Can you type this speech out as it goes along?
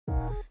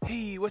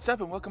Hey, what's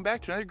up and welcome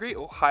back to another great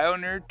Ohio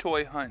Nerd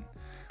toy hunt.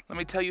 Let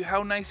me tell you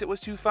how nice it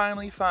was to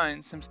finally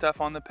find some stuff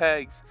on the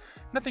pegs.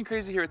 Nothing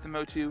crazy here at the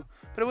Motu,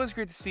 but it was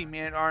great to see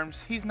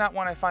Man-at-Arms. He's not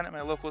one I find at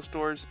my local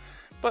stores,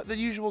 but the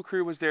usual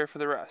crew was there for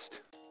the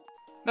rest.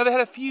 Now they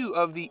had a few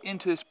of the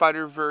Into the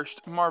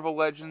Spider-Verse Marvel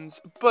Legends,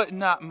 but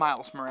not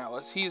Miles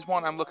Morales. He's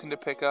one I'm looking to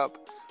pick up.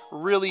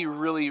 Really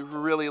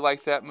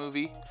like that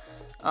movie.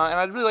 And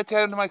I'd really like to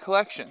add him to my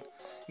collection.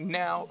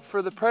 Now,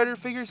 for the Predator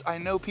figures, I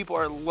know people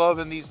are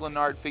loving these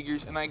Leonard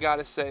figures, and I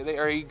gotta say, they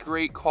are a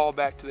great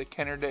callback to the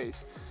Kenner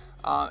days.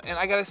 And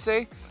I gotta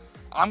say,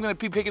 I'm gonna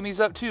be picking these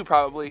up too,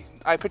 probably.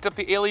 I picked up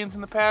the Aliens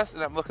in the past,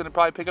 and I'm looking to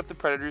probably pick up the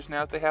Predators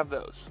now that they have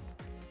those.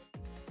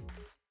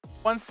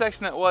 One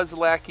section that was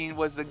lacking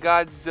was the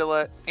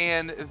Godzilla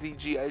and the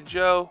G.I.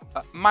 Joe.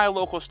 My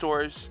local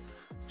stores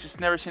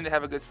just never seem to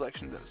have a good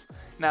selection of those.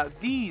 Now,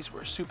 these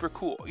were super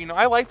cool. You know,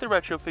 I like the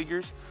retro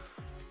figures,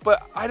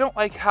 but I don't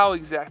like how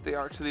exact they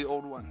are to the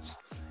old ones.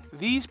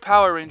 These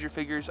Power Ranger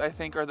figures, I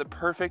think, are the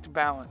perfect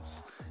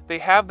balance. They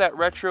have that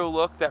retro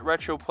look, that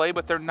retro play,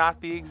 but they're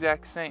not the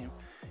exact same.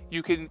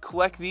 You can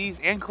collect these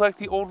and collect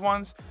the old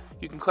ones.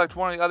 You can collect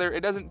one or the other.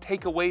 It doesn't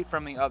take away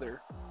from the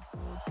other.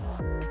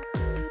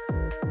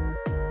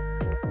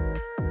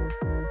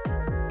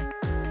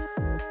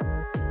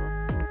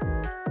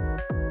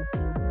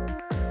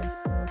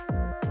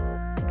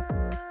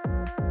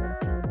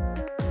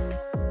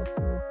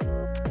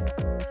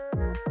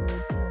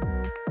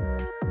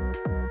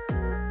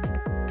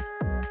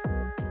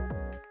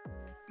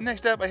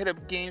 Next up, I hit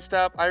up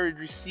GameStop. I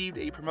received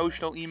a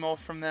promotional email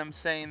from them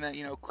saying that,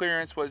 you know,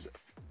 clearance was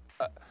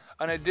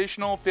an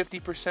additional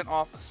 50%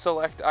 off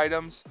select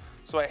items.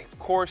 So I, of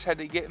course, had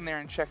to get in there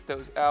and check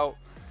those out.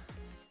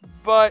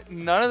 But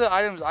none of the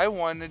items I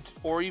wanted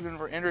or even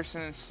were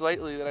interested in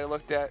slightly that I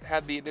looked at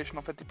had the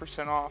additional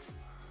 50% off.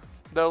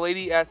 The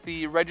lady at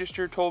the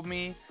register told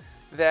me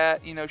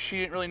that, you know, she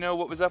didn't really know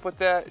what was up with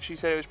that. She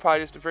said it was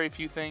probably just a very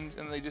few things,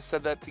 and they just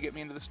said that to get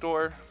me into the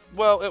store.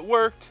 Well, it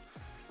worked.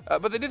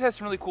 But they did have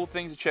some really cool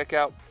things to check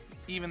out,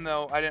 even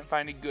though I didn't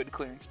find any good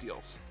clearance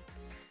deals.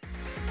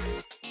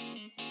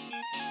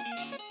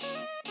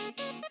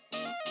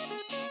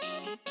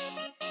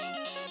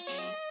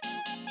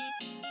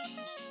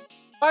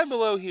 Five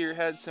Below here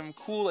had some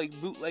cool like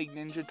bootleg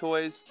ninja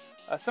toys.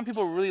 Some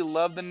people really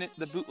love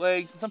the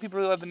bootlegs, and some people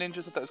really love the ninjas.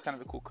 I thought that was kind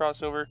of a cool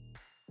crossover.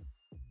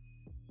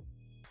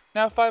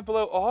 Now, Five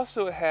Below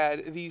also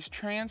had these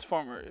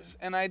Transformers,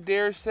 and I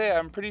dare say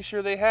I'm pretty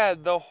sure they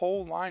had the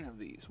whole line of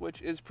these, which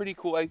is pretty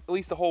cool, at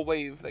least the whole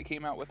wave that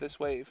came out with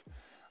this wave.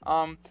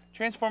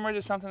 Transformers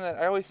is something that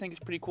I always think is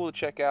pretty cool to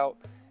check out,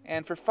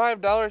 and for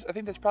 $5, I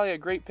think that's probably a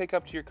great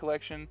pickup to your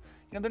collection. You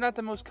know, they're not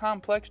the most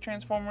complex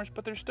Transformers,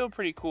 but they're still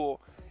pretty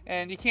cool,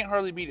 and you can't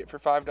hardly beat it for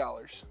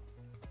 $5.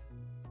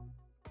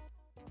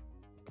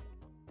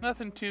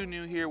 Nothing too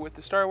new here with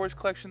the Star Wars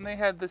collection. They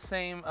had the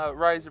same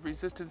Rise of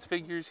Resistance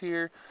figures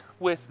here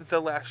with the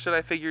Last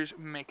Jedi figures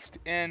mixed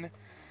in.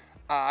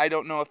 I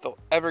don't know if they'll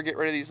ever get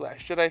rid of these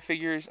Last Jedi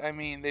figures. I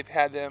mean, they've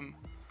had them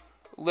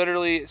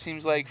literally, it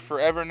seems like,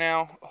 forever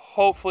now.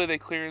 Hopefully they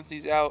clearance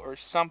these out or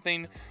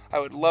something. I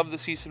would love to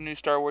see some new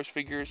Star Wars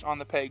figures on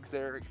the pegs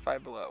there at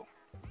Five Below.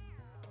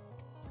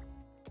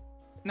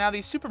 Now,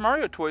 these Super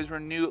Mario toys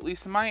were new, at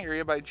least in my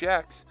area, by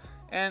Jax.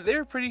 And they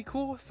were pretty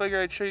cool. Figure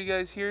I'd show you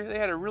guys here. They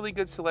had a really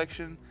good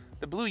selection.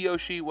 The blue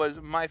Yoshi was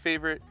my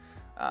favorite.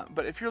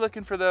 But if you're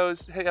looking for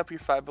those, hit up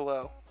your Five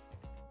Below.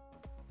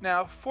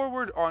 Now,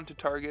 forward onto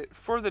Target.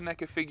 For the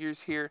NECA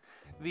figures here,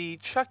 the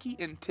Chucky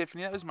and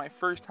Tiffany. That was my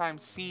first time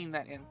seeing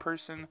that in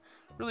person.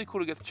 Really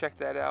cool to get to check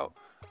that out.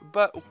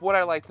 But what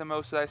I liked the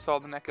most that I saw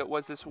the NECA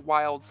was this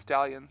Wild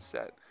Stallion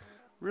set.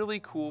 Really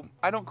cool.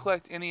 I don't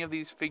collect any of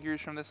these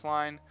figures from this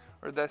line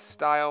or this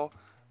style.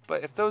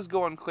 But if those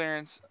go on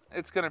clearance,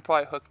 it's going to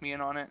probably hook me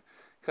in on it.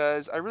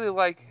 Because I really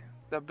like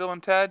the Bill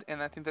and Ted,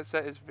 and I think that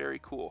set is very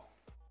cool.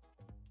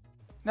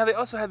 Now they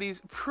also have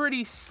these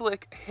pretty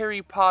slick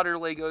Harry Potter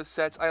Lego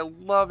sets. I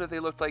love that they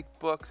looked like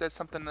books. That's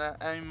something that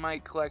I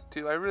might collect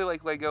too. I really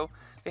like Lego.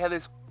 They have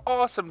this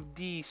awesome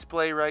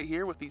display right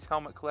here with these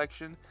helmet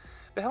collection.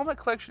 The helmet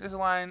collection is a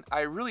line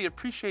I really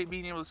appreciate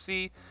being able to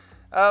see.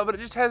 But it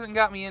just hasn't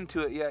got me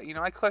into it yet. You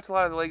know, I collect a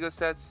lot of the Lego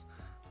sets,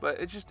 but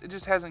it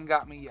just hasn't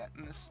got me yet.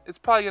 And it's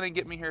probably going to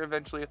get me here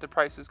eventually if the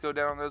prices go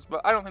down on those,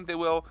 but I don't think they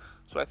will,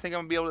 so I think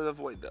I'm going to be able to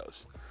avoid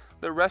those.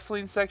 The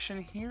wrestling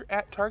section here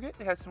at Target,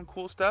 they had some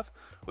cool stuff.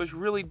 Was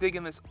really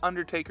digging this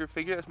Undertaker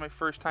figure. That's my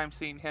first time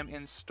seeing him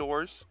in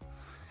stores.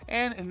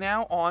 And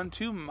now on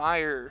to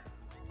Meijer.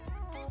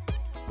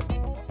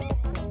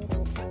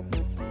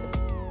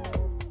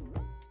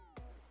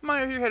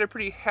 Meijer here had a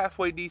pretty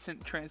halfway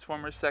decent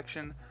Transformers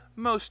section.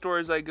 Most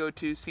stores I go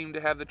to seem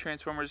to have the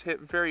Transformers hit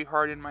very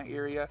hard in my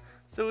area,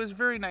 so it was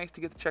very nice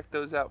to get to check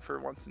those out for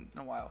once in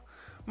a while.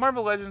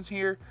 Marvel Legends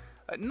here,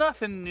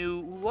 nothing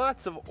new,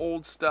 lots of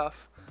old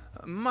stuff.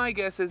 My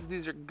guess is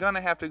these are going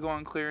to have to go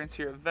on clearance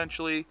here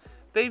eventually.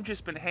 They've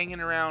just been hanging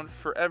around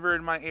forever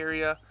in my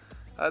area.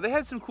 They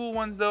had some cool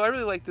ones though. I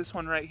really like this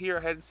one right here.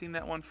 I hadn't seen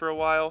that one for a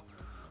while.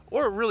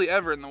 or really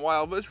ever in the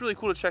wild, but it's really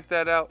cool to check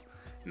that out.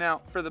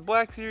 Now, for the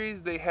Black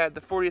Series, they had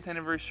the 40th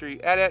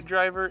anniversary AT-AT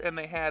driver, and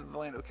they had the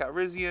Lando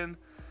Calrissian,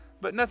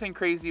 but nothing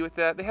crazy with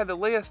that. They had the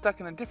Leia stuck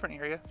in a different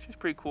area. She's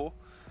pretty cool.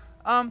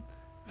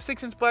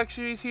 6-inch Black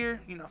Series here,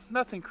 you know,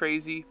 nothing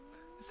crazy.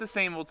 It's the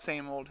same old,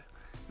 same old.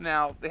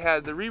 Now, they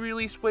had the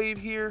re-release wave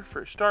here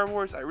for Star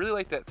Wars. I really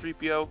like that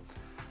 3PO.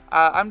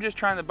 I'm just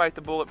trying to bite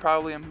the bullet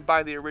probably and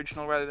buy the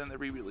original rather than the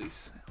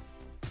re-release.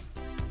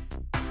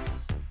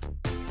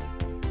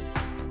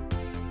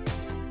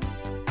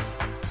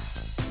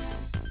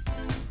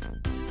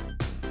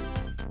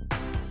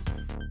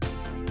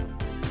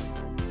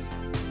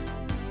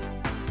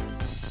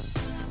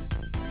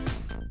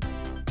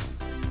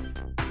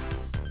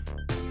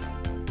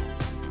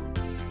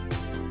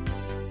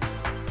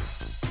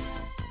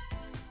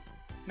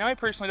 Now, I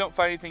personally don't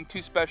find anything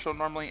too special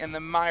normally in the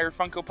Meijer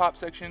Funko Pop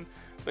section,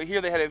 but here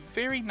they had a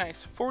very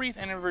nice 40th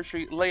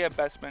anniversary Leia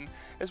Bespin,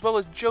 as well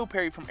as Joe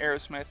Perry from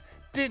Aerosmith.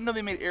 Didn't know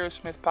they made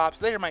Aerosmith Pops.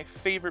 They are my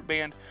favorite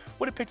band.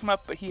 Would have picked them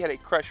up, but he had a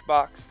crush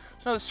box.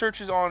 So now the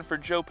search is on for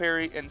Joe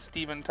Perry and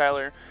Steven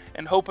Tyler,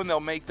 and hoping they'll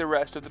make the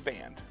rest of the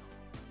band.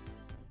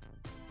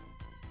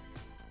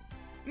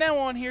 Now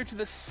on here to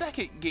the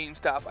second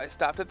GameStop I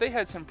stopped at. They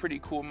had some pretty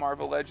cool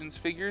Marvel Legends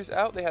figures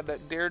out. They had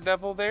that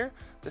Daredevil there.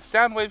 The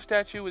Soundwave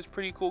statue was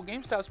pretty cool.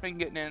 GameStop's been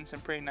getting in some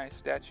pretty nice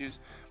statues,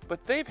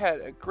 but they've had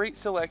a great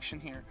selection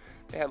here.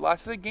 They had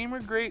lots of the Gamer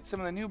Greats,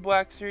 some of the new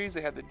Black Series.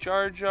 They had the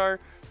Jar Jar,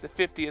 the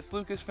 50th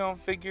Lucasfilm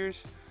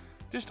figures.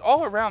 Just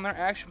all around, their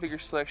action figure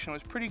selection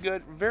was pretty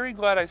good. Very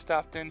glad I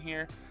stopped in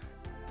here.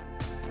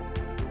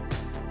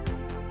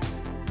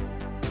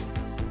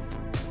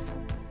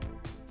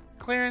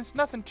 Clearance,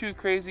 nothing too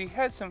crazy.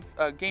 Had some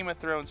Game of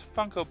Thrones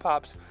Funko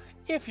Pops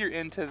if you're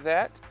into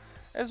that,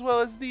 as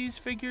well as these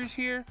figures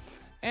here.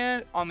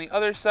 And on the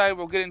other side,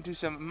 we'll get into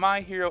some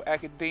My Hero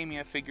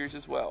Academia figures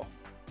as well.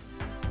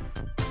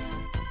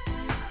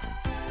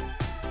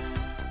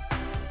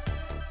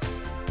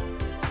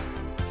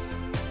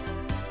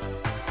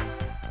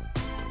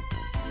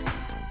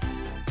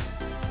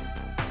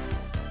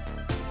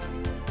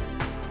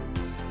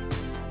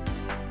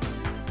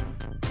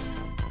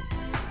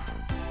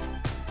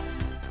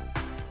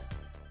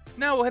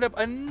 Now we'll hit up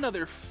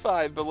another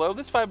Five Below.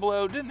 This Five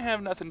Below didn't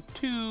have nothing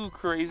too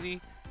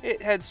crazy.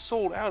 It had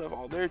sold out of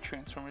all their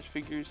Transformers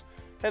figures.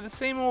 Had the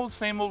same old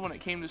when it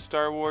came to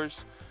Star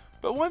Wars.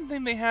 But one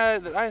thing they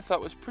had that I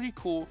thought was pretty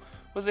cool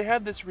was they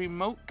had this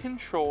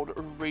remote-controlled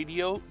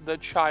Radio the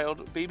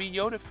Child Baby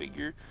Yoda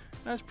figure.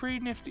 That was pretty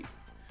nifty.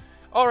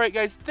 Alright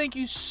guys, thank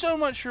you so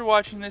much for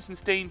watching this and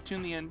staying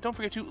tuned to the end. Don't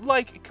forget to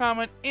like,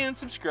 comment, and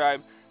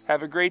subscribe.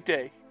 Have a great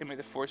day, and may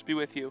the Force be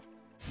with you.